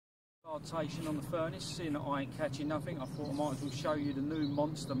Rotation on the furnace, seeing that I ain't catching nothing, I thought I might as well show you the new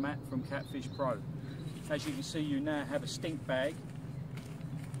monster mat from Catfish-Pro. As you can see, you now have a stink bag.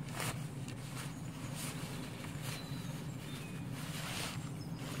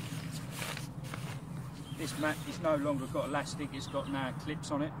 This mat is no longer got elastic, it's got now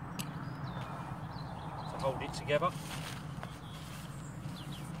clips on it to hold it together.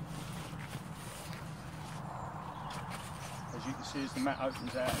 As you can see, as the mat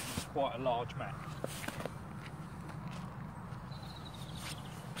opens out, it's quite a large mat.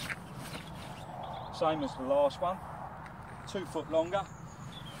 Same as the last one, 2 foot longer.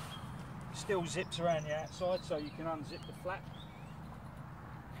 Still zips around the outside so you can unzip the flap.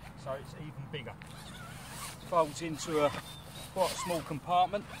 So it's even bigger. Folds into a quite a small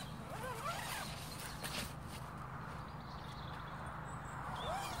compartment.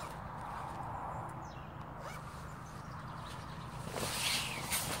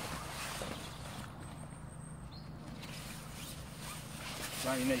 You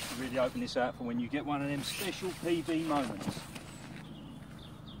only need to really open this out for when you get one of them special PB moments.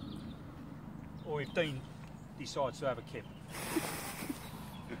 Or if Dean decides to have a kip.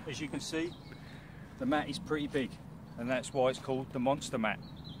 As you can see, the mat is pretty big, and that's why it's called the monster mat.